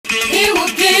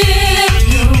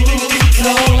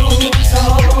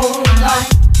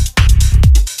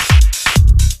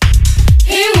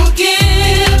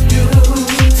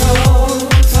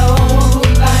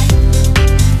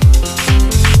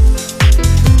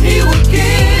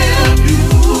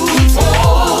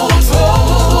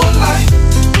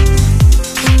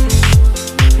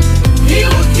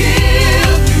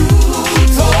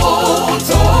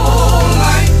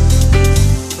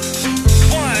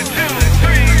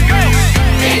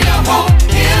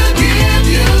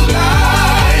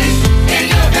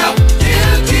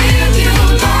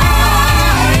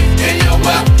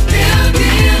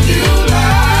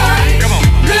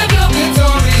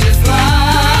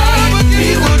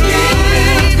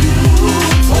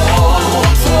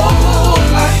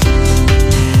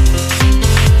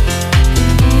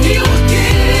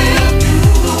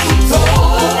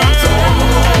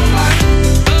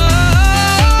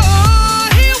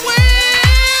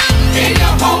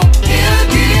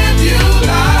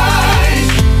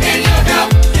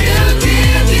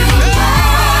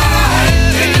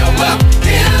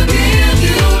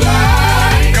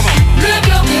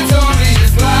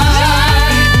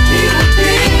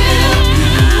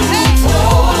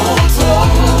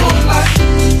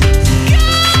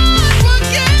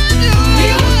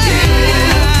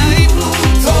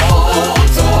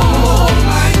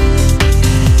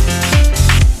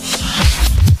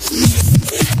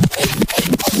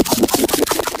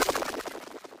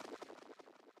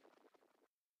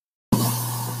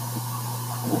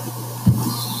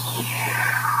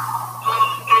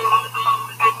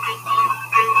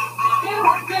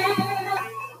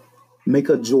Make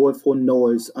a joyful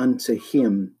noise unto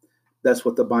him. That's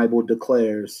what the Bible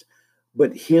declares.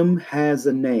 But him has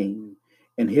a name,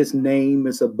 and his name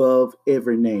is above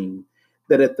every name,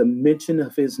 that at the mention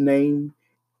of his name,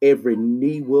 every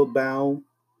knee will bow,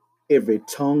 every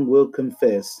tongue will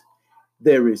confess.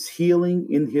 There is healing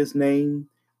in his name,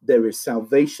 there is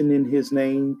salvation in his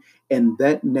name, and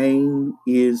that name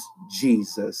is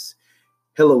Jesus.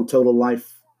 Hello, Total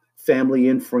Life family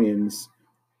and friends.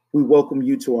 We welcome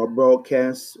you to our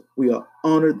broadcast. We are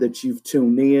honored that you've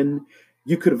tuned in.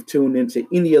 You could have tuned into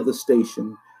any other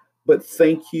station, but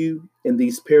thank you in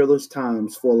these perilous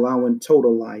times for allowing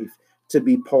Total Life to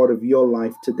be part of your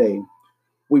life today.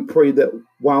 We pray that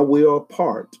while we are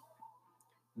apart,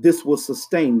 this will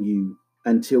sustain you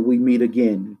until we meet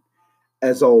again.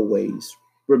 As always,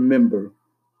 remember,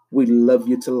 we love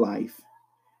you to life.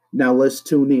 Now let's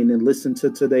tune in and listen to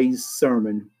today's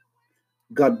sermon.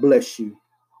 God bless you.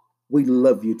 We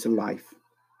love you to life.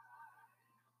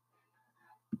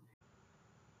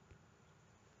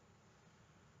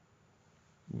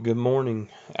 Good morning,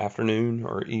 afternoon,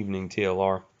 or evening,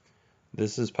 TLR.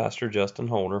 This is Pastor Justin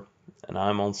Holder, and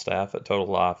I'm on staff at Total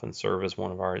Life and serve as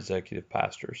one of our executive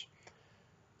pastors.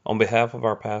 On behalf of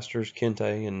our pastors,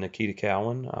 Kente and Nikita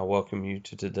Cowan, I welcome you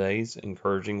to today's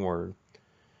encouraging word.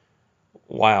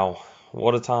 Wow,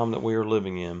 what a time that we are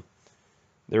living in.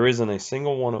 There isn't a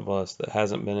single one of us that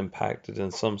hasn't been impacted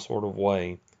in some sort of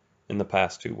way in the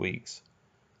past 2 weeks.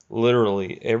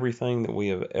 Literally everything that we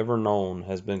have ever known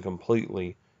has been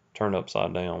completely turned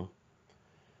upside down.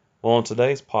 Well, on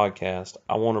today's podcast,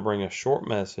 I want to bring a short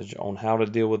message on how to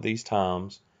deal with these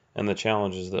times and the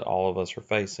challenges that all of us are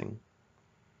facing.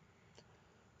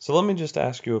 So let me just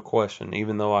ask you a question,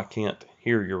 even though I can't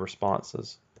hear your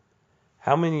responses.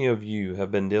 How many of you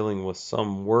have been dealing with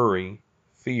some worry,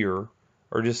 fear,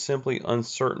 or just simply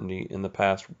uncertainty in the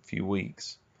past few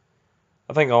weeks?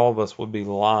 I think all of us would be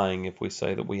lying if we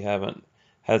say that we haven't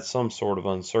had some sort of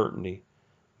uncertainty.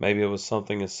 Maybe it was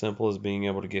something as simple as being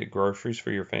able to get groceries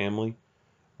for your family,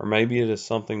 or maybe it is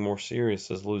something more serious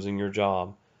as losing your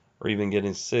job, or even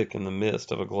getting sick in the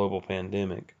midst of a global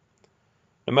pandemic.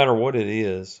 No matter what it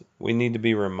is, we need to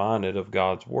be reminded of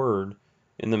God's Word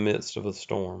in the midst of a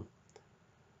storm.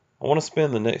 I want to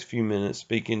spend the next few minutes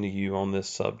speaking to you on this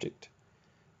subject,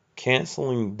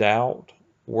 canceling doubt,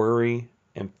 worry,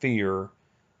 and fear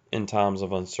in times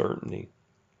of uncertainty.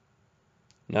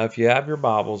 Now, if you have your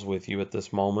Bibles with you at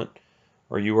this moment,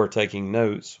 or you are taking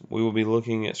notes, we will be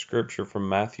looking at Scripture from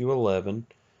Matthew 11,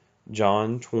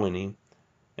 John 20,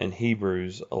 and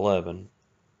Hebrews 11.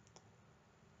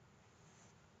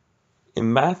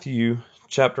 In Matthew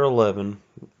chapter 11,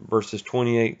 verses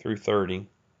 28 through 30,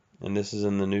 and this is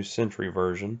in the New Century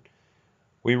Version,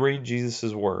 we read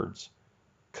Jesus' words,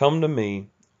 "Come to me,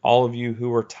 all of you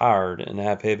who are tired and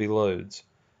have heavy loads,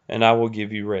 and I will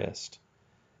give you rest.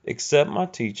 Accept my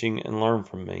teaching and learn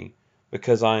from me,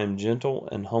 because I am gentle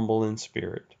and humble in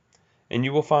spirit, and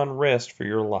you will find rest for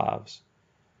your lives.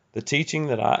 The teaching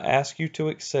that I ask you to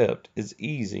accept is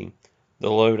easy, the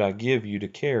load I give you to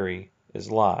carry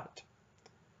is light."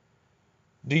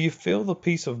 Do you feel the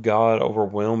peace of God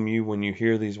overwhelm you when you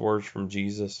hear these words from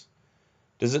Jesus?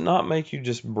 Does it not make you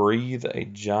just breathe a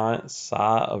giant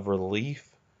sigh of relief?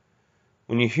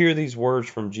 When you hear these words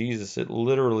from Jesus, it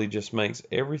literally just makes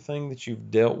everything that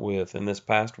you've dealt with in this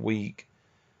past week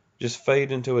just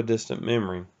fade into a distant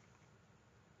memory.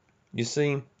 You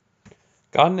see,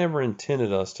 God never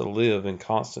intended us to live in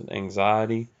constant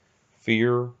anxiety,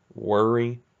 fear,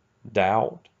 worry,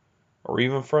 doubt, or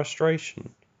even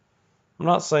frustration. I'm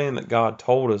not saying that God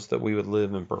told us that we would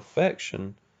live in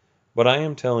perfection, but I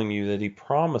am telling you that He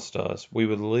promised us we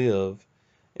would live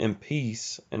in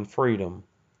peace and freedom.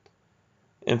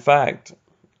 In fact,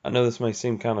 I know this may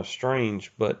seem kind of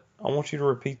strange, but I want you to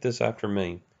repeat this after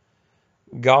me.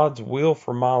 God's will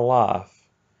for my life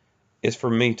is for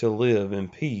me to live in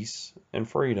peace and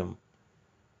freedom.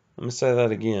 Let me say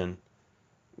that again.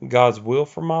 God's will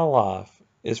for my life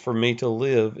is for me to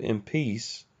live in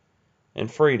peace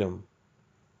and freedom.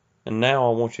 And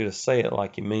now I want you to say it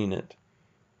like you mean it.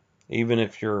 Even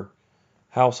if your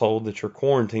household that you're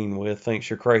quarantined with thinks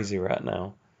you're crazy right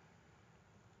now.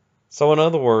 So in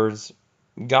other words,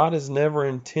 God has never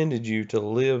intended you to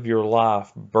live your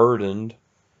life burdened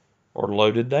or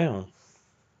loaded down.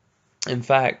 In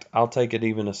fact, I'll take it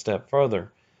even a step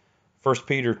further. 1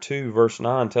 Peter 2 verse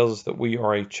 9 tells us that we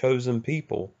are a chosen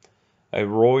people, a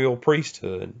royal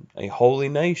priesthood, a holy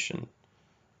nation.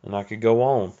 And I could go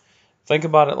on. Think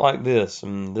about it like this,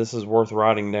 and this is worth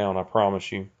writing down, I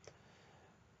promise you.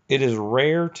 It is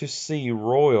rare to see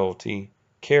royalty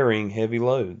carrying heavy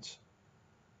loads.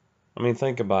 I mean,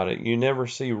 think about it. You never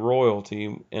see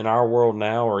royalty in our world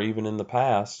now or even in the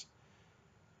past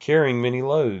carrying many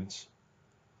loads.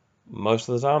 Most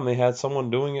of the time, they had someone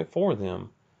doing it for them.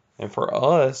 And for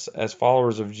us, as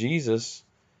followers of Jesus,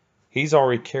 He's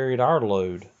already carried our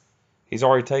load. He's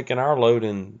already taken our load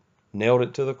and nailed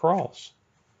it to the cross.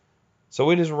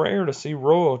 So it is rare to see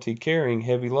royalty carrying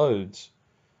heavy loads.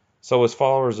 So, as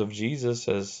followers of Jesus,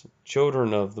 as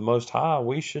children of the Most High,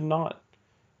 we should not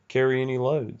carry any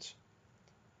loads.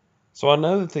 So, I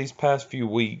know that these past few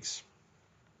weeks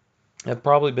have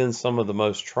probably been some of the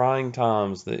most trying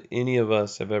times that any of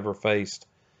us have ever faced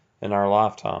in our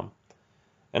lifetime.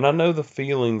 And I know the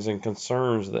feelings and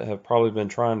concerns that have probably been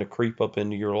trying to creep up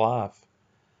into your life.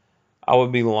 I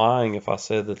would be lying if I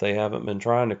said that they haven't been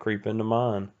trying to creep into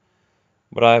mine.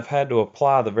 But I have had to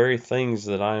apply the very things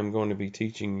that I am going to be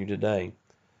teaching you today.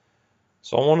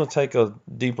 So I want to take a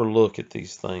deeper look at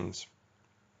these things.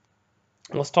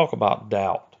 Let's talk about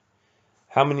doubt.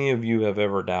 How many of you have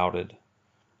ever doubted?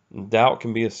 Doubt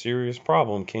can be a serious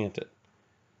problem, can't it?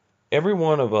 Every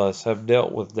one of us have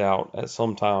dealt with doubt at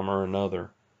some time or another.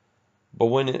 But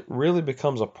when it really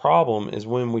becomes a problem is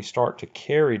when we start to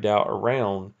carry doubt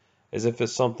around as if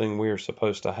it's something we are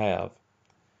supposed to have.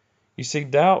 You see,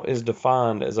 doubt is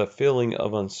defined as a feeling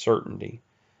of uncertainty.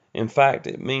 In fact,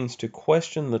 it means to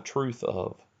question the truth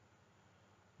of.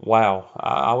 Wow,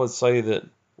 I would say that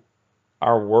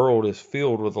our world is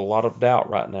filled with a lot of doubt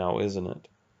right now, isn't it?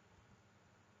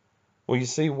 Well, you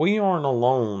see, we aren't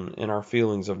alone in our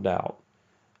feelings of doubt.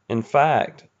 In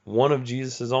fact, one of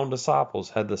Jesus' own disciples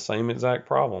had the same exact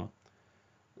problem.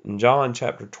 In John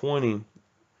chapter 20,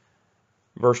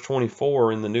 verse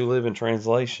 24 in the New Living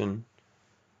Translation,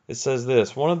 it says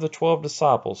this: One of the 12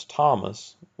 disciples,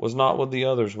 Thomas, was not with the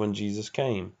others when Jesus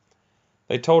came.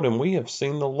 They told him, "We have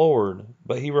seen the Lord."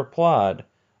 But he replied,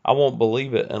 "I won't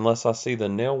believe it unless I see the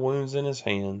nail wounds in his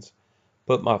hands,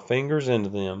 put my fingers into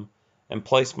them, and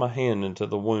place my hand into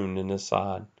the wound in his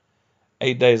side."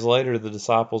 8 days later, the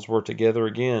disciples were together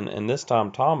again, and this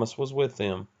time Thomas was with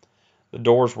them. The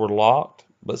doors were locked,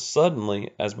 but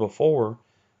suddenly, as before,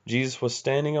 Jesus was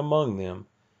standing among them.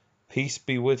 "Peace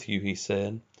be with you," he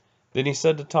said. Then he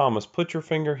said to Thomas, "Put your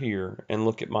finger here and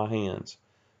look at my hands.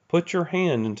 Put your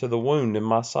hand into the wound in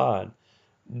my side.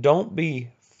 Don't be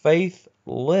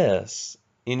faithless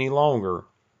any longer.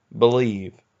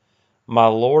 Believe." "My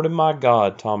Lord and my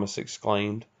God," Thomas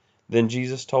exclaimed. Then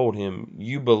Jesus told him,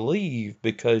 "You believe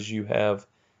because you have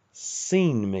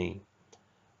seen me.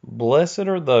 Blessed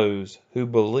are those who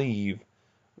believe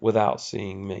without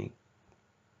seeing me."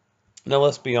 Now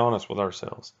let's be honest with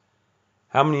ourselves.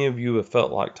 How many of you have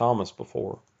felt like Thomas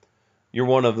before? You're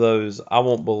one of those "I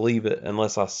won't believe it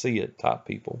unless I see it" type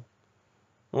people.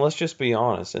 And let's just be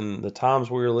honest, in the times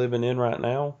we're living in right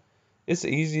now, it's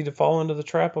easy to fall into the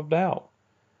trap of doubt.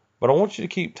 But I want you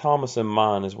to keep Thomas in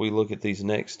mind as we look at these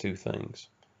next two things: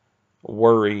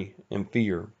 worry and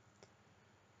fear.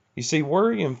 You see,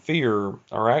 worry and fear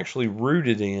are actually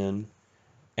rooted in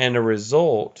and a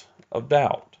result of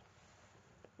doubt.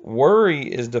 Worry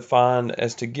is defined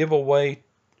as to give way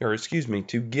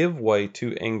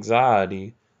to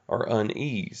anxiety or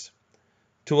unease,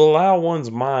 to allow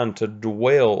one's mind to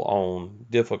dwell on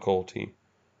difficulty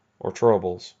or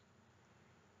troubles.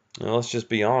 Now, let's just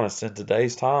be honest, in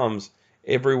today's times,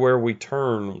 everywhere we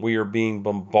turn, we are being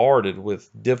bombarded with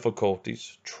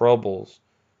difficulties, troubles,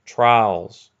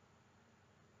 trials.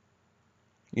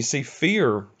 You see,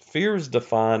 fear is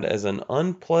defined as an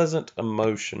unpleasant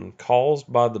emotion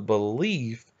caused by the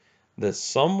belief that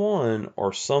someone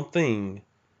or something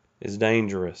is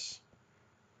dangerous.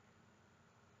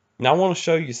 Now, I want to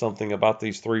show you something about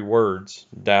these three words: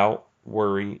 doubt,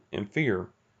 worry, and fear.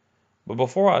 But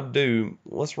before I do,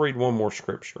 let's read one more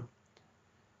scripture.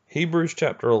 Hebrews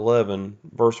chapter 11,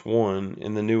 verse 1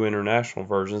 in the New International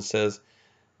Version says,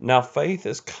 "Now faith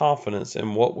is confidence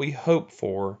in what we hope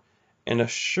for and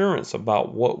assurance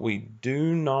about what we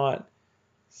do not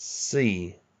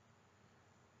see."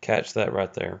 Catch that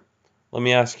right there. Let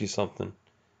me ask you something.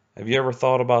 Have you ever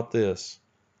thought about this?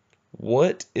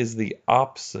 What is the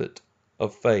opposite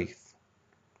of faith?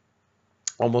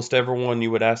 Almost everyone you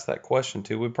would ask that question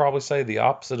to would probably say the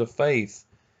opposite of faith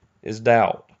is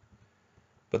doubt.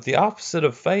 But the opposite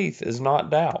of faith is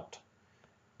not doubt.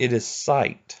 It is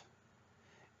sight.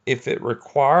 If it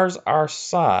requires our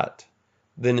sight,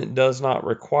 then it does not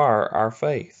require our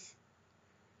faith.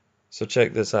 So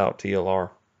check this out, TLR.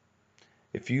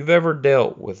 If you've ever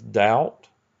dealt with doubt,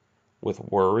 with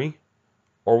worry,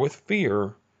 or with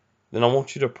fear, then I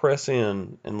want you to press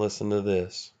in and listen to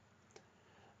this.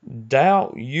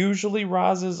 Doubt usually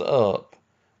rises up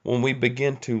when we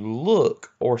begin to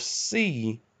look or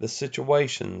see the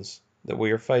situations that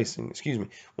we are facing.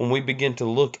 When we begin to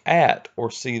look at or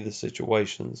see the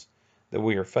situations that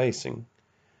we are facing.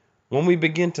 When we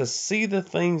begin to see the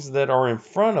things that are in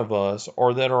front of us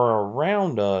or that are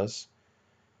around us,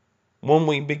 when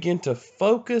we begin to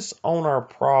focus on our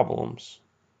problems,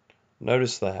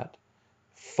 notice that.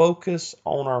 Focus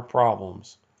on our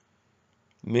problems.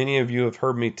 Many of you have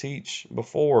heard me teach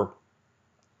before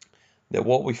that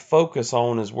what we focus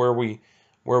on is where we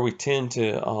tend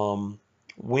to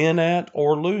win at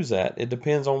or lose at. It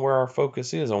depends on where our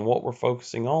focus is, on what we're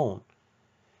focusing on.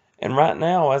 And right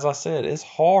now, as I said, it's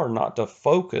hard not to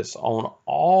focus on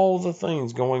all the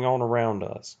things going on around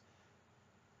us.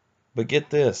 But get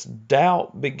this,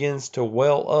 doubt begins to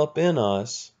well up in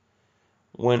us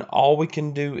when all we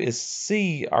can do is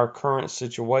see our current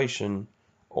situation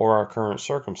or our current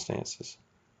circumstances.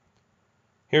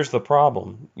 Here's the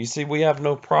problem. You see, we have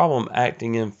no problem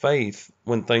acting in faith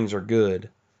when things are good.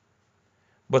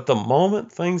 But the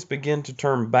moment things begin to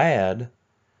turn bad,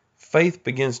 faith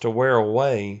begins to wear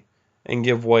away and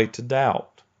give way to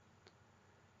doubt.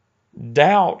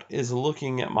 Doubt is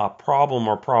looking at my problem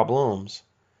or problems.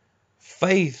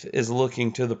 Faith is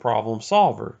looking to the problem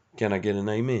solver. Can I get an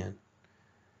amen?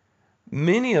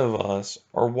 Many of us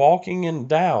are walking in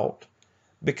doubt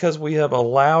because we have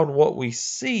allowed what we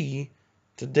see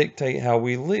to dictate how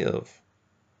we live.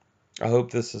 I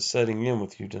hope this is setting in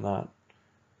with you tonight.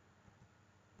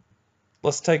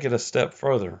 Let's take it a step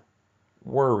further.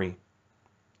 Worry.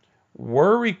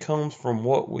 Worry comes from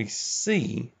what we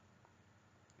see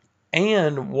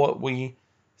and what we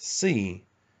see.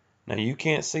 Now, you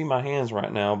can't see my hands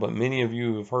right now, but many of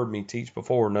you who have heard me teach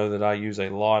before know that I use a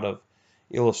lot of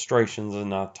illustrations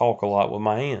and I talk a lot with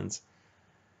my hands.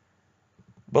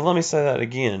 But let me say that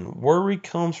again. Worry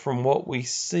comes from what we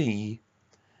see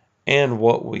and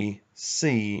what we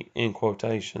see in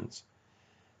quotations.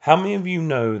 How many of you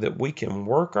know that we can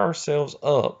work ourselves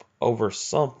up over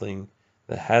something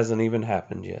that hasn't even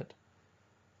happened yet?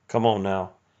 Come on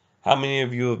now. How many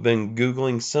of you have been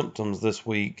Googling symptoms this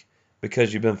week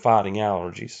because you've been fighting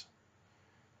allergies?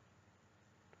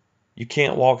 You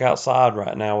can't walk outside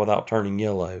right now without turning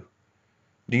yellow.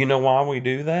 Do you know why we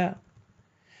do that?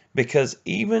 Because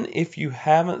even if you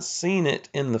haven't seen it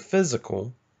in the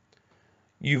physical,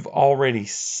 you've already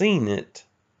seen it,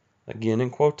 again in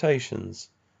quotations,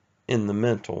 in the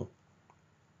mental.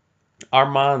 Our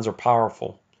minds are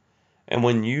powerful, and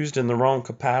when used in the wrong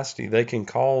capacity, they can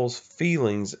cause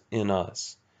feelings in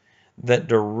us that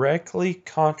directly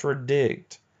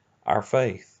contradict our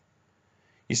faith.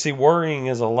 You see, worrying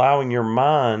is allowing your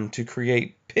mind to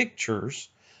create pictures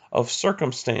of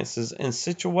circumstances and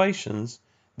situations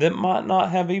that might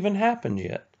not have even happened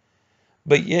yet.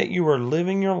 But yet you are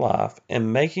living your life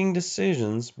and making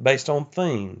decisions based on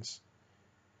things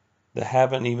that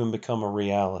haven't even become a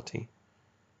reality.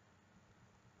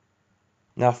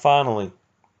 Now, finally,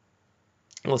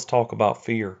 let's talk about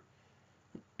fear.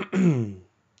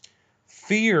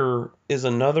 Fear is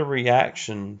another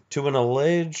reaction to an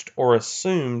alleged or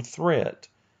assumed threat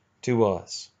to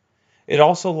us. It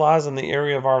also lies in the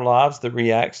area of our lives that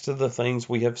reacts to the things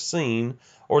we have seen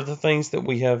or the things that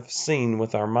we have seen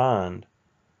with our mind.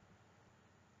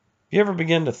 You ever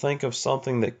begin to think of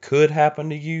something that could happen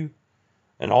to you,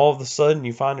 and all of a sudden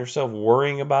you find yourself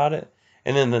worrying about it,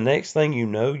 and then the next thing you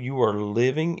know, you are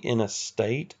living in a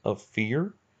state of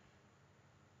fear?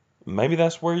 Maybe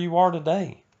that's where you are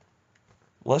today.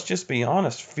 Let's just be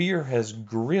honest, fear has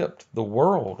gripped the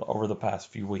world over the past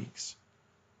few weeks.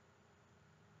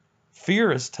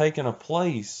 Fear has taken a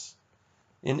place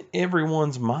in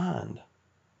everyone's mind.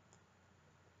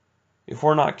 If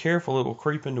we're not careful, it will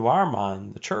creep into our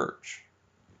mind, the church.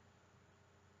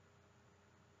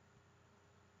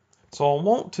 So I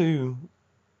want to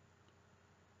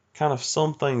kind of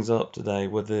sum things up today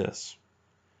with this.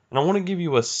 And I want to give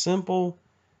you a simple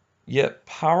yet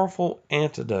powerful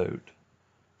antidote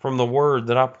from the word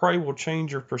that I pray will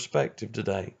change your perspective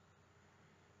today.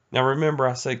 Now remember,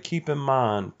 I said keep in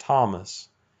mind Thomas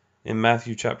in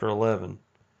Matthew chapter 11.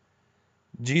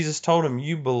 Jesus told him,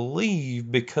 "You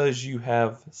believe because you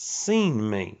have seen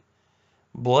me.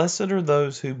 Blessed are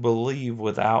those who believe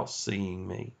without seeing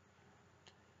me."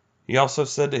 He also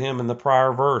said to him in the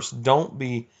prior verse, "Don't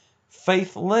be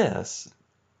faithless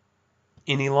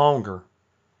any longer.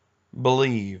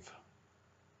 Believe."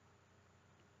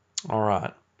 All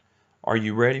right. Are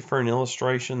you ready for an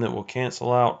illustration that will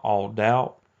cancel out all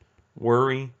doubt,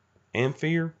 worry, and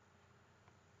fear?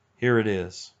 Here it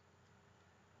is.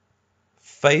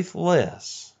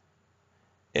 Faithless,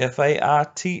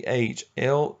 faithless,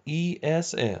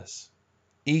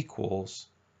 equals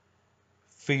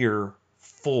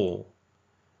fearful.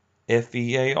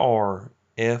 F-E-A-R-F-U-L-L.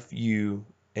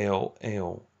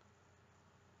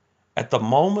 At the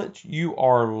moment you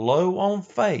are low on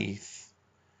faith,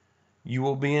 you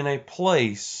will be in a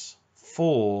place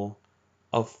full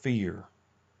of fear.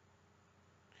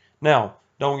 Now,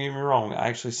 don't get me wrong, I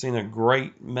actually seen a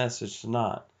great message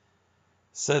tonight.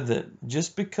 Said that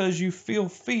just because you feel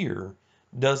fear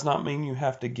does not mean you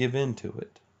have to give in to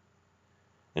it.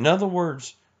 In other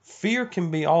words, fear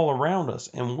can be all around us,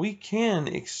 and we can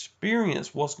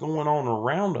experience what's going on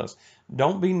around us.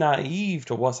 Don't be naive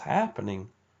to what's happening.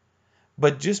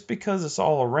 But just because it's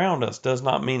all around us does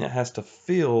not mean it has to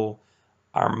fill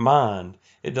our mind.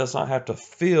 It does not have to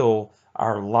fill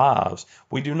our lives.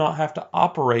 We do not have to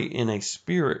operate in a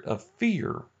spirit of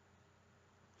fear.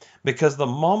 Because the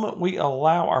moment we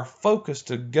allow our focus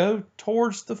to go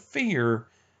towards the fear,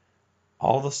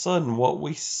 all of a sudden what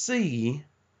we see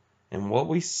and what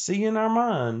we see in our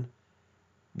mind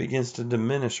begins to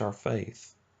diminish our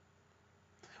faith.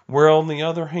 Where on the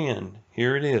other hand,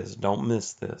 here it is, don't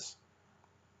miss this.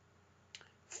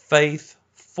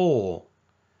 Faithful,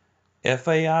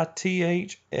 F-A-I-T-H-F-U-L-L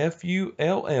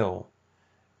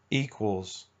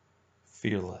equals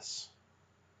fearless.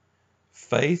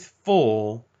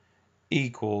 Faithful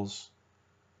equals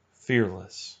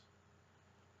fearless.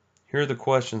 Here are the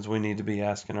questions we need to be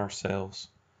asking ourselves.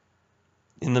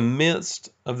 In the midst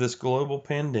of this global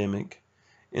pandemic,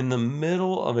 in the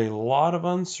middle of a lot of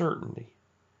uncertainty,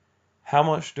 how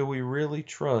much do we really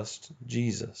trust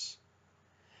Jesus?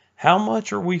 How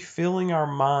much are we filling our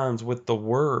minds with the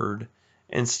Word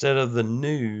instead of the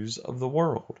news of the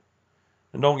world?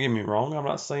 And don't get me wrong, I'm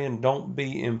not saying don't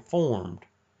be informed,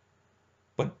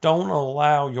 but don't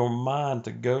allow your mind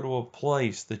to go to a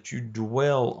place that you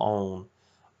dwell on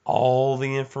all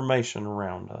the information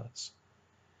around us.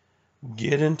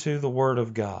 Get into the Word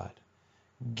of God.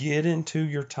 Get into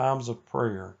your times of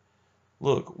prayer.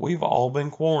 Look, we've all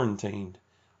been quarantined.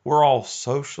 We're all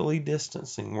socially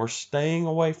distancing. We're staying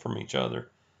away from each other.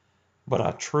 But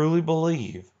I truly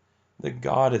believe that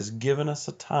God has given us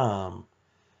a time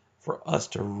for us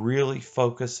to really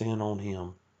focus in on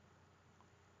Him.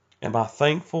 Am I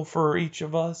thankful for each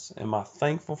of us? Am I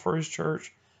thankful for His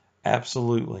church?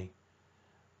 Absolutely.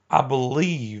 I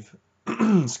believe,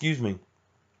 excuse me,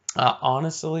 I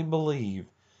honestly believe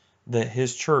that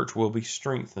His church will be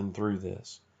strengthened through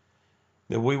this.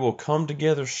 That we will come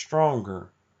together stronger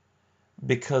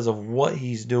because of what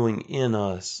He's doing in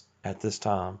us at this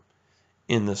time,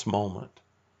 in this moment.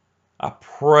 I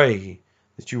pray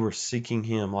that you are seeking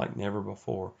Him like never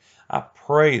before. I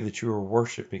pray that you are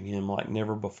worshiping Him like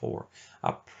never before.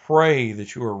 I pray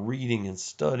that you are reading and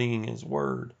studying His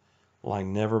Word like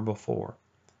never before.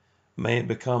 May it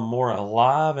become more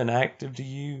alive and active to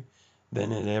you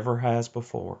than it ever has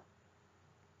before.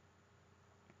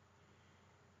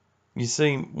 You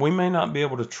see, we may not be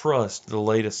able to trust the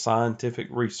latest scientific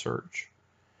research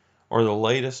or the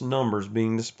latest numbers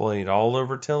being displayed all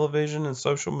over television and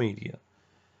social media,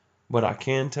 but I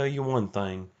can tell you one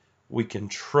thing, we can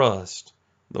trust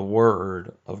the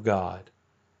Word of God.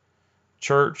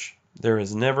 Church, there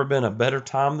has never been a better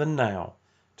time than now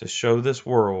to show this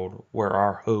world where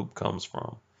our hope comes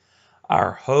from.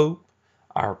 Our hope,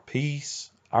 our peace,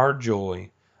 our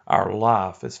joy, our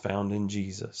life is found in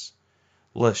Jesus.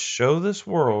 Let's show this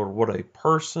world what a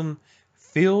person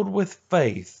filled with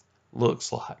faith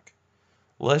looks like.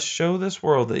 Let's show this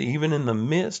world that even in the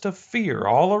midst of fear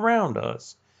all around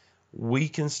us, we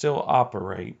can still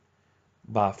operate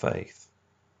by faith.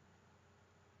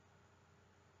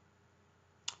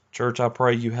 Church, I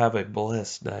pray you have a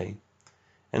blessed day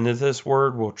and that this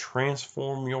word will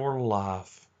transform your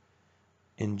life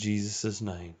in Jesus'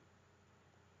 name.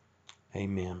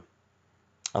 Amen.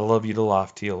 I love you to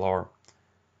life, TLR.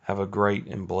 Have a great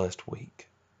and blessed week.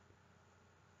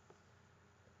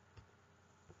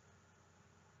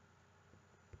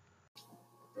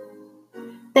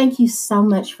 Thank you so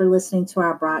much for listening to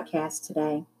our broadcast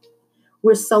today.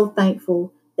 We're so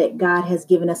thankful that God has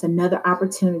given us another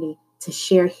opportunity to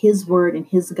share His word and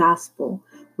His gospel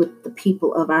with the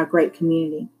people of our great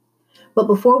community. But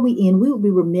before we end, we would be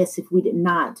remiss if we did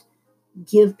not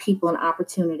give people an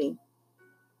opportunity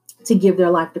to give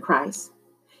their life to Christ.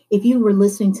 If you were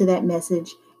listening to that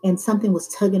message and something was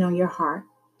tugging on your heart,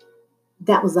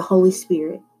 that was the Holy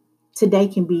Spirit. Today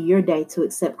can be your day to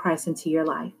accept Christ into your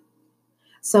life.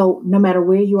 So no matter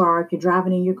where you are, if you're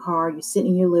driving in your car, you're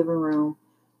sitting in your living room,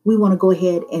 we want to go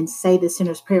ahead and say the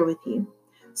sinner's prayer with you.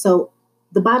 So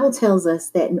the Bible tells us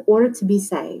that in order to be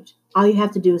saved, all you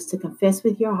have to do is to confess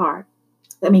with your mouth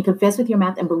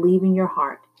and believe in your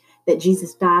heart that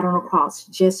Jesus died on a cross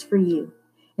just for you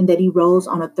and that He rose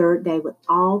on a third day with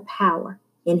all power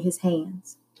in his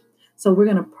hands. So we're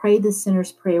going to pray the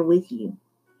sinner's prayer with you.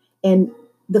 And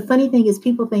the funny thing is,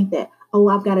 people think that, oh,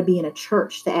 I've got to be in a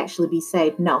church to actually be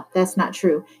saved. No, that's not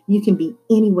true. You can be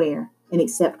anywhere and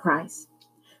accept Christ.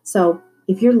 So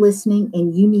if you're listening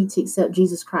and you need to accept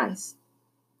Jesus Christ,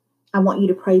 I want you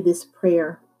to pray this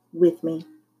prayer with me.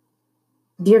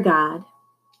 Dear God,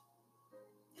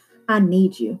 I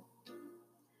need you.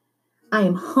 I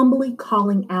am humbly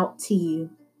calling out to you.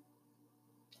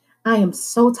 I am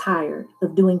so tired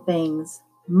of doing things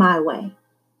my way.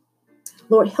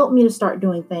 Lord, help me to start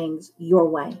doing things your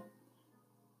way.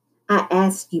 I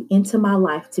ask you into my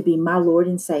life to be my Lord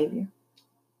and Savior.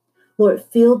 Lord,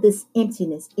 fill this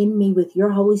emptiness in me with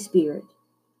your Holy Spirit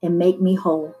and make me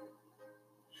whole.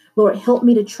 Lord, help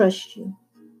me to trust you.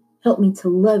 Help me to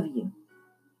love you.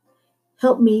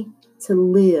 Help me to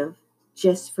live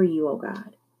just for you, oh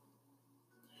God.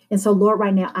 And so, Lord,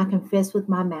 right now, I confess with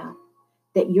my mouth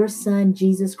that your Son,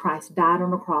 Jesus Christ, died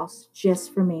on the cross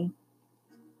just for me.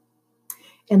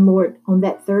 And Lord, on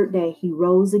that third day, he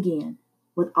rose again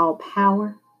with all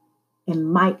power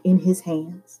and might in his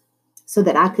hands so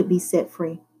that I could be set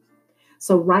free.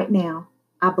 So right now,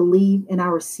 I believe and I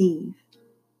receive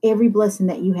every blessing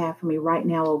that you have for me right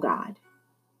now, oh God.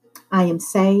 I am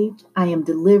saved. I am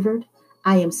delivered.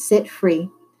 I am set free,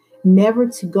 never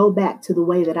to go back to the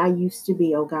way that I used to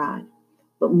be, oh God,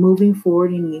 but moving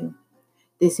forward in you.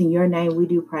 This in your name we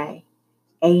do pray.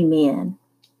 Amen.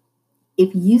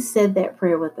 If you said that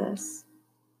prayer with us,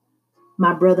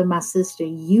 my brother, my sister,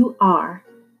 you are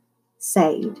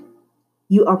saved.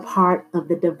 You are part of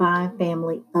the divine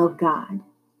family of God.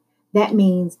 That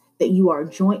means that you are a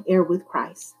joint heir with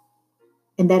Christ.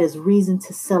 And that is reason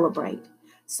to celebrate.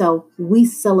 So we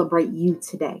celebrate you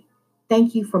today.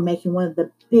 Thank you for making one of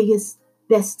the biggest,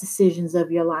 best decisions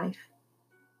of your life.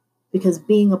 Because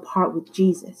being a part with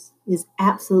Jesus is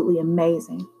absolutely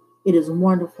amazing. It is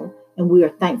wonderful. And we are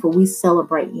thankful. We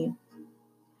celebrate you.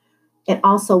 And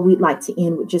also, we'd like to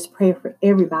end with just prayer for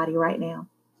everybody right now.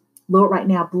 Lord, right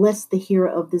now, bless the hearer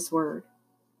of this word.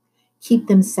 Keep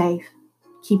them safe.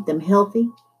 Keep them healthy.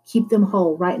 Keep them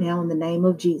whole right now in the name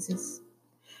of Jesus.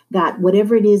 God,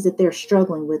 whatever it is that they're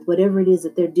struggling with, whatever it is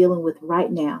that they're dealing with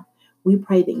right now, we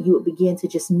pray that you would begin to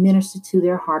just minister to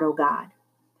their heart, oh God.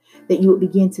 That you would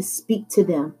begin to speak to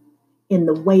them in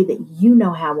the way that you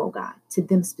know how, oh God, to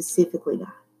them specifically, God.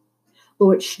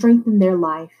 Lord, strengthen their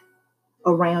life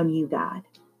around you, God.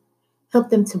 Help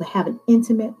them to have an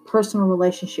intimate, personal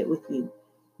relationship with you.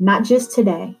 Not just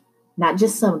today, not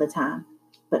just some of the time,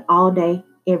 but all day,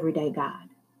 every day, God.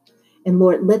 And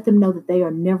Lord, let them know that they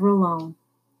are never alone,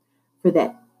 for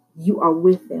that you are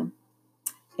with them.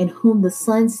 And whom the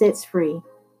Son sets free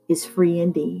is free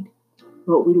indeed.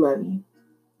 Lord, we love you.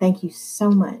 Thank you so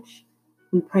much.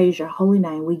 We praise your holy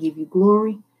name. We give you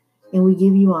glory and we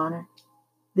give you honor.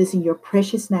 This in your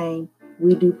precious name,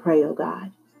 we do pray, oh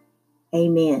God.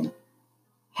 Amen.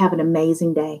 Have an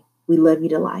amazing day. We love you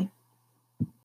to life.